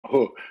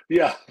Oh,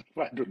 yeah,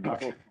 I don't know,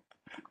 Okay.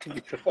 to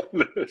be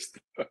honest.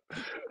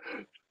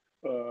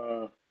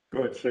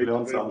 Good. Thank You you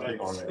learned very something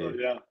much. already.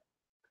 Yeah.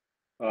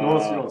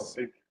 Yours.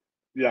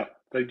 Yeah,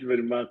 thank you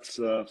very much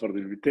for the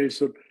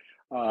invitation.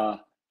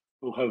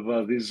 We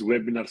have these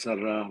webinars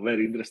are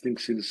very interesting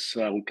since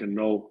we can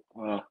know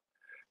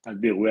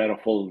and be aware of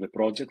all the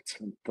projects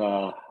and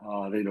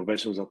the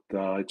innovations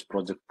that each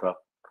project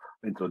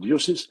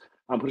introduces.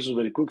 I'm Christos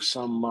Verikoukis.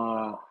 I'm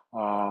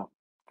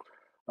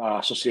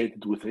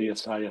associated with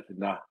ASI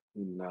Athena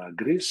in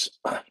Greece.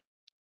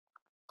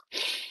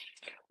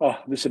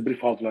 This is a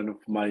brief outline of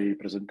my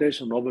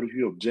presentation,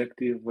 overview,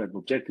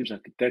 objectives,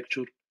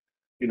 architecture,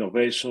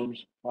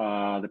 innovations,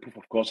 the proof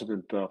of concept,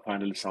 and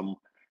finally some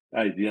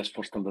ideas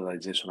for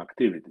standardization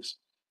activities.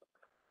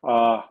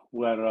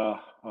 We're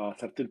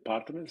 13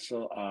 partners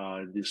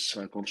in this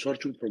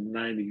consortium from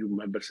 9 EU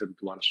members and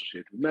 1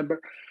 associated member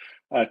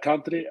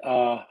country,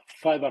 5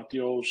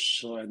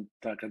 RTOs and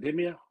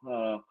academia,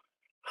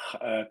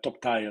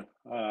 top-tier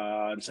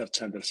research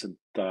centers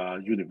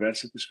and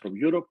universities from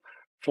Europe,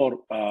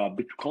 4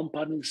 big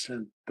companies,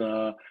 and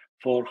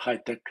 4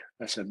 high-tech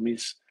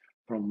SMEs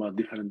from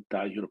different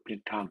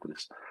European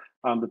countries.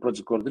 I'm the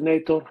project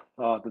coordinator.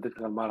 The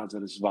technical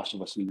manager is Vassou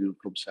Vassiliou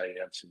from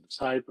Science in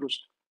Cyprus.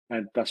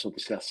 And as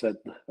Odysseas said,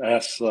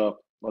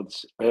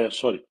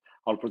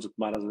 our project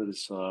manager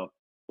is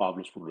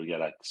Pavlos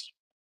Fourlougiaraitis.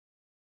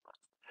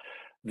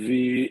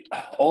 The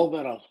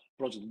overall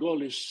project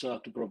goal is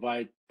to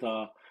provide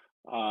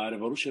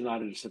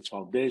revolutionary research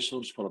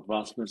foundations for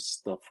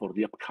advancements for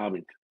the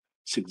upcoming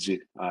 6G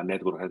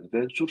network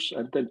architectures,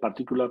 and in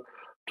particular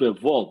to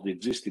evolve the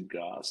existing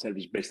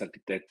service-based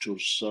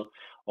architectures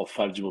of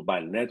 5G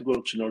mobile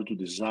networks in order to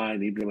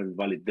design, implement, and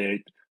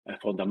validate a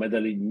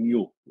fundamentally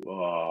new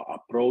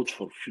approach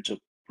for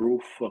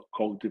future-proof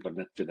cognitive and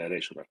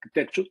next-generation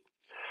architecture.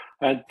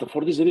 And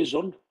for this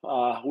reason,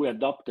 we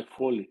adopt a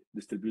fully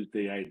distributed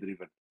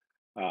AI-driven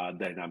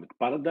dynamic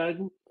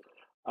paradigm,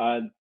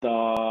 and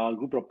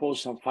we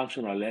propose some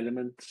functional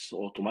elements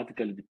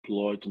automatically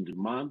deployed on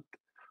demand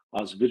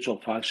as virtual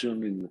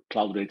function in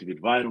cloud-native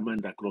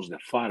environment across the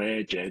far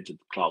edge, and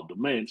cloud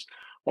domains,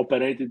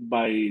 operated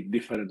by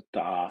different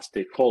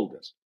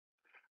stakeholders.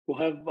 We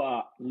have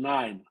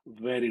 9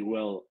 very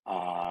well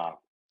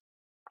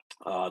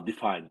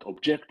defined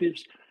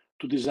objectives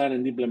to design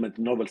and implement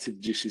a novel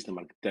 6G system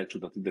architecture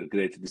that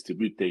integrates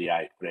distributed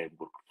AI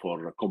framework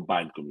for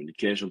combined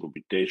communication,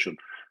 computation,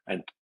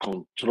 and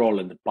control,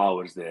 and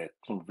empowers the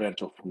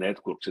convergence of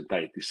networks and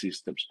IT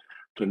systems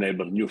to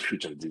enable new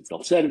future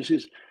digital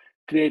services,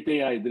 create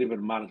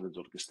AI-driven management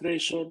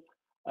orchestration,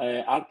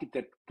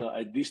 architect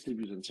a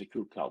distributed and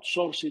secure cloud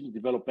sourcing,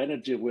 develop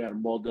energy-aware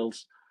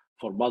models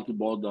for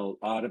multimodal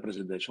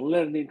representation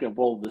learning,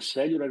 evolve the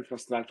cellular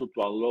infrastructure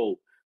to allow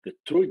the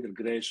true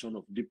integration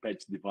of deep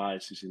edge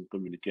devices in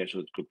communication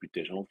and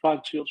computational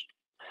functions,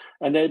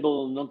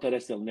 enable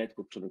non-terrestrial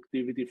network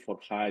connectivity for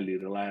highly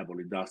reliable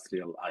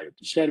industrial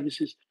IoT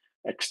services,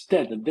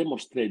 extend and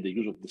demonstrate the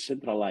use of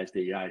decentralized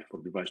AI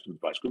for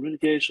device-to-device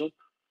communication,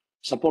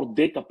 support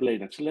data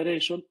plane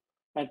acceleration,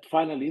 and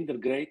finally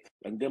integrate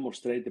and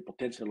demonstrate the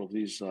potential of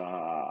these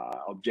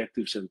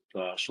objectives and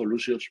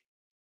solutions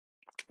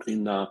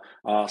in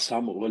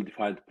some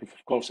well-defined proof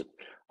of concept.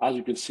 As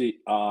you can see,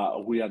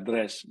 we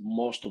address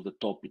most of the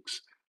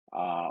topics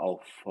of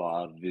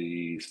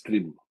the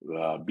stream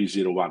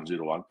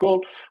B0101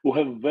 call. We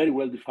have very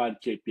well-defined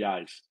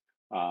KPIs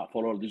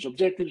for all these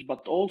objectives,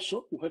 but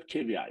also we have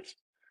KVIs.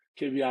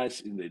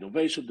 KVIs in the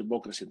innovation,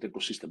 democracy, and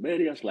ecosystem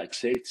areas like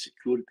safety,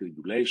 security,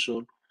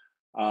 regulation,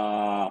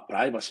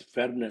 privacy,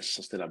 fairness,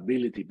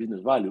 sustainability,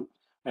 business value.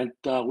 And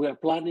we are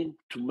planning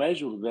to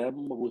measure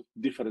them with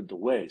different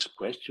ways: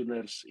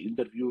 questionnaires,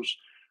 interviews,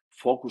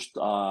 focused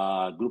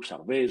group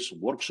surveys,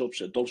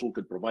 workshops, and also we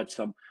can provide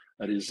some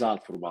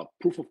result from a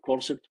proof of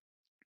concept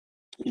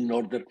in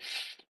order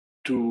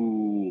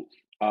to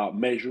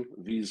measure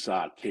these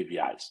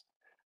KVIs.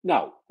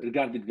 Now,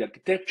 regarding the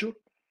architecture,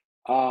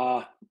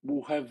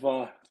 we have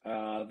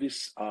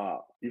this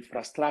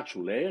infrastructure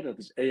layer that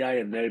is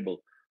AI-enabled,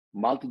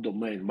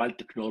 multi-domain,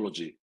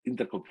 multi-technology,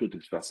 intercomputing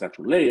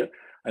infrastructure layer,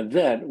 and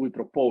then we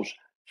propose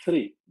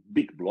 3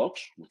 big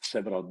blocks with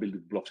several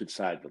building blocks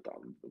inside that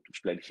I'll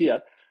explain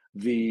here.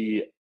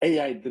 The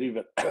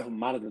AI-driven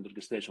management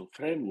orchestration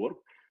framework,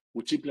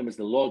 which implements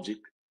the logic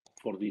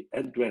for the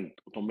end-to-end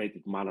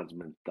automated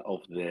management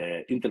of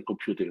the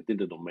intercomputing and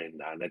inter-domain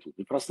network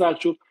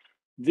infrastructure.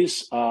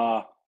 This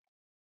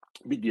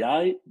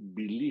BDI,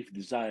 belief,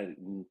 desire,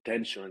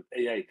 intention, and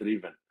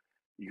AI-driven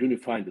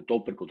unified and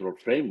open control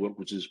framework,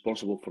 which is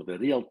responsible for the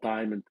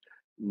real-time and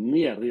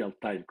near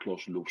real-time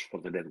closed loops for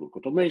the network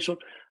automation.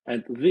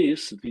 And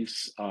this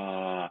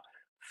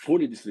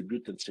fully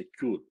distributed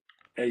secure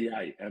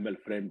AI ML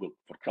framework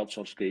for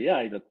crowdsourced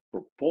AI that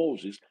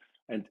proposes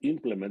and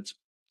implements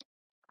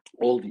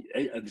all the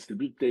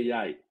distributed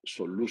AI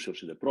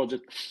solutions in the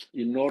project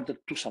in order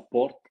to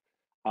support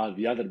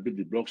the other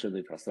building blocks and the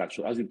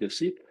infrastructure. As you can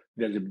see,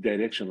 there's a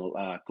directional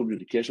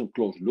communication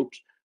closed loops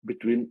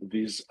between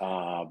these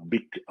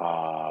big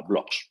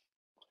blocks.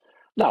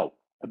 Now,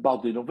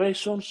 about the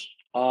innovations,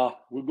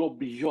 we go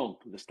beyond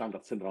the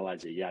standard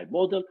centralized AI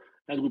model,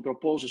 and we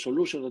propose a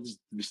solution that is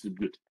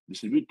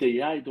distributed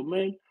AI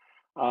domain,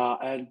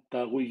 and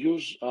we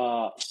use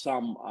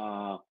some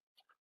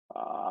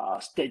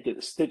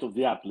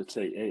state-of-the-art, let's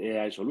say,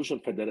 AI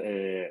solution,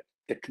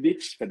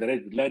 techniques,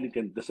 federated learning,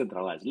 and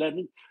decentralized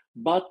learning,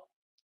 but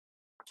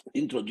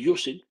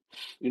introducing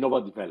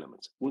innovative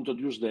elements. We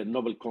introduce the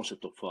novel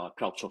concept of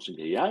crowdsourcing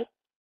AI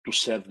to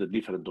serve the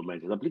different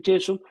domains and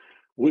application.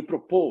 We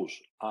propose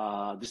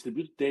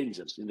distributed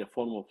agents in the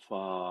form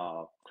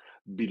of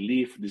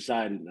belief,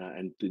 desire,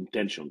 and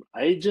intention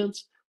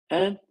agents,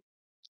 and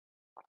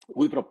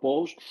we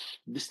propose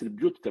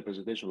distributed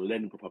representation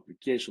learning of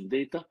application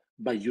data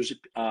by using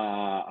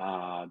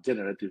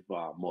generative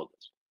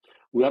models.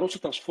 We are also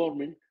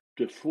transforming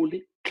to a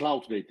fully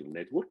cloud-native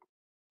network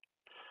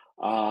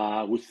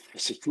with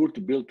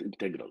security built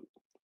integrally,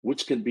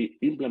 which can be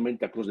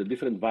implemented across the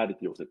different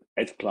variety of the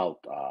edge cloud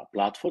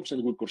platforms,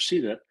 and we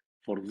consider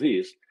for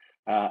this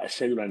a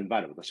cellular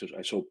environment, as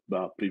I saw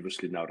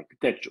previously in our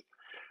architecture.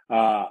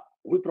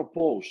 We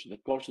propose the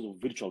concept of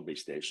virtual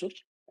base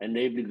stations,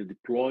 enabling the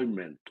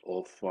deployment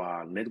of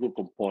network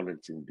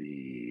components in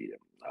the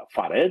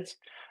far edge,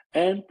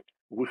 and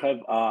we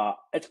have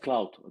edge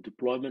cloud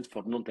deployment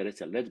for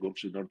non-terrestrial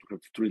networks in order to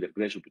have true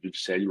integration between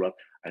cellular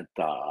and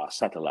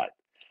satellite.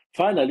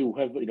 Finally, we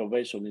have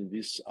innovation in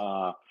this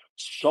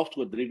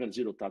software-driven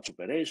zero-touch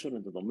operation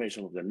and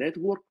automation of the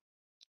network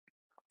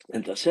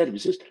and the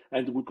services,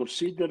 and we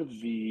consider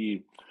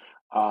the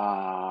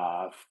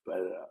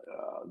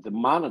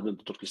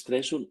management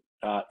orchestration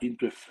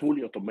into a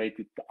fully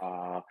automated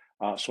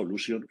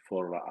solution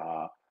for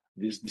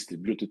these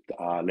distributed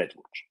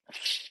networks.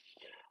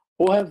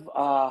 We have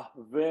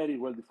very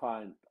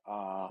well-defined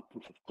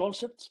proof of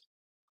concepts,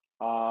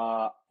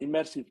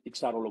 immersive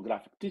XR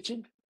holographic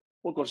teaching.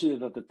 We consider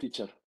that the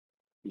teacher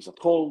is at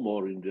home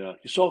or in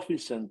his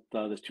office, and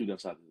the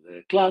students are in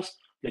the class.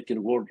 They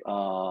can watch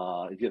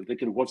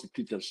the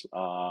teacher's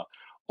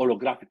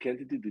holographic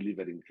entity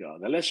delivering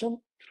the lesson.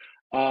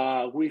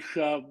 We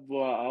have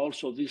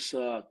also this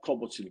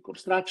cobots in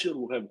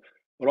construction. We have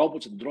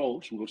robots and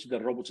drones. We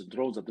consider robots and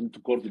drones that need to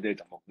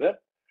coordinate among them,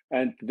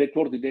 and they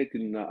coordinate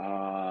in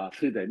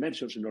 3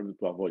 dimensions in order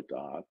to avoid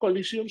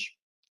collisions.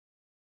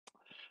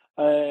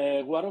 We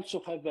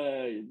also have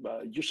a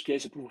use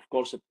case, a proof of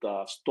concept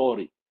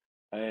story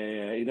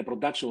in a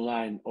production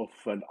line of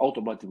an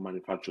automatic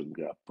manufacturing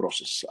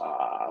process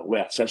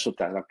where sensors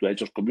and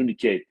actuators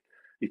communicate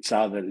each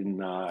other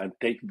and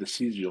take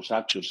decisions,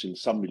 actions in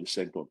some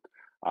millisecond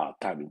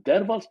time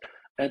intervals.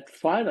 And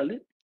finally,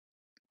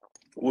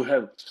 we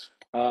have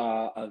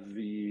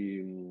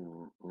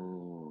the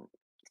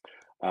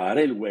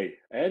railway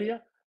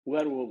area,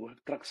 where we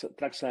have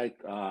trackside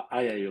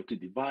IIoT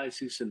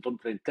devices and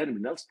on-train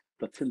terminals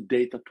that send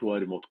data to a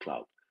remote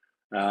cloud.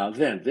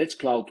 Then the edge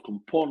cloud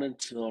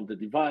components on the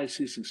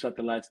devices and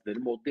satellites, the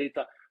remote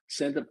data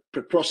center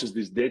process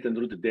this data and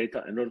route the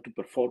data in order to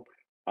perform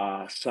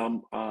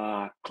some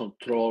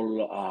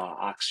control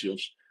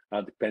actions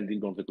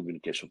depending on the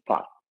communication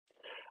path.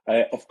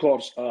 Of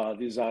course,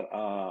 these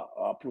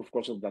are proof of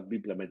concepts that we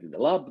implement in the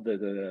lab.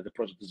 The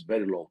project is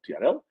very low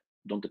TRL.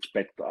 Don't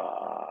expect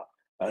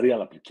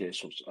real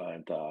applications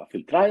and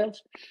field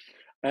trials.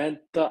 And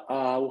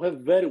we have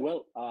very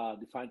well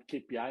defined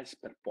KPIs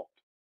per pod.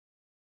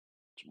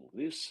 Let's move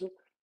this.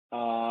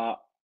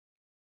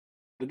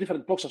 The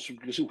different POCs, as you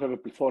can see, we have a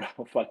plethora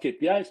of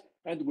KPIs,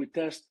 and we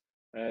test,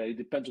 it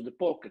depends on the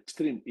POC,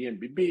 extreme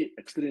EMBB,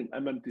 extreme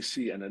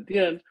MMTC and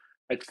NDN,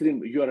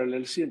 extreme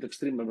URLLC, and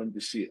extreme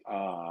MMTC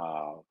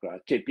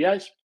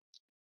KPIs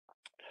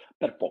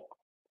per POC.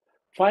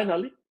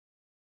 Finally,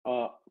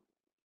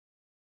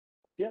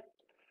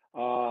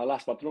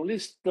 last but not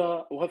least,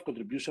 we have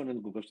contribution,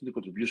 and we continue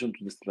contribution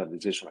to the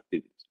standardization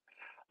activities.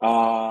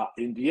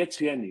 In the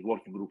HCN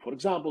working group, for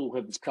example, we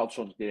have this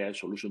crowdsourced AI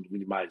solution to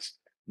minimize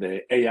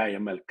the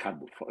AI/ML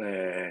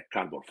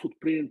cardboard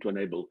footprint to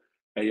enable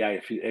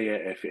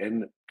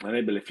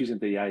enable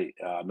efficient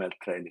AI/ML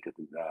training and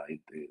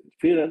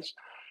inference.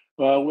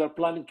 We are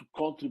planning to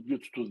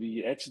contribute to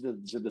the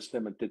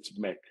ZSM and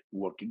TECMEC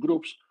working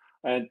groups,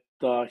 and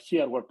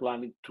here we're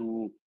planning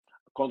to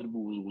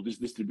contribute with this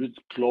distributed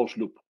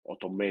closed-loop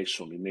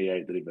automation in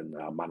AI-driven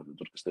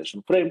management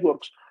orchestration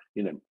frameworks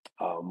in a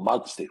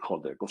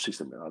multi-stakeholder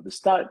ecosystem at this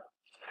time.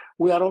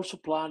 We are also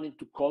planning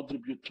to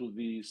contribute to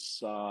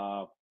this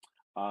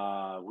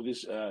with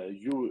this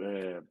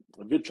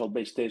virtual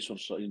base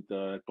stations in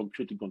the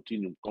computing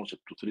continuum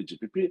concept to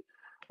 3GPP,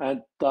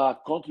 and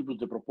contribute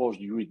the proposed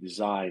UE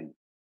design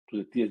to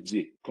the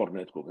TSG core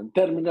network and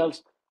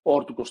terminals,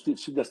 or to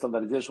consider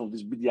standardization of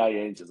these BDI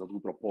agents that we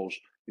propose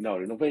in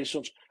our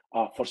innovations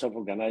for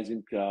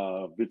self-organizing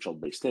virtual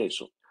base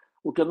station.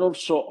 We can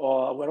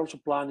also, we're also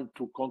planning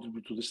to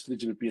contribute to this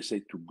 3GPP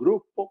SA2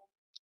 group,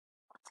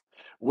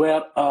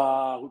 where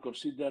we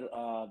consider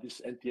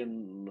this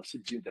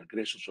NTN-6G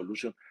integration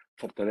solution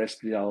for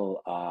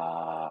terrestrial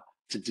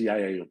 6G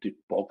IIoT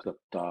POC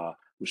that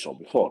we saw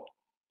before.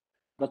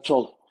 That's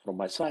all from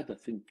my side. I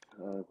think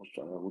I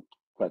would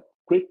quite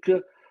quick.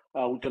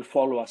 We can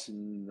follow us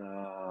in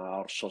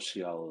our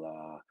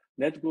social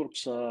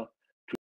networks.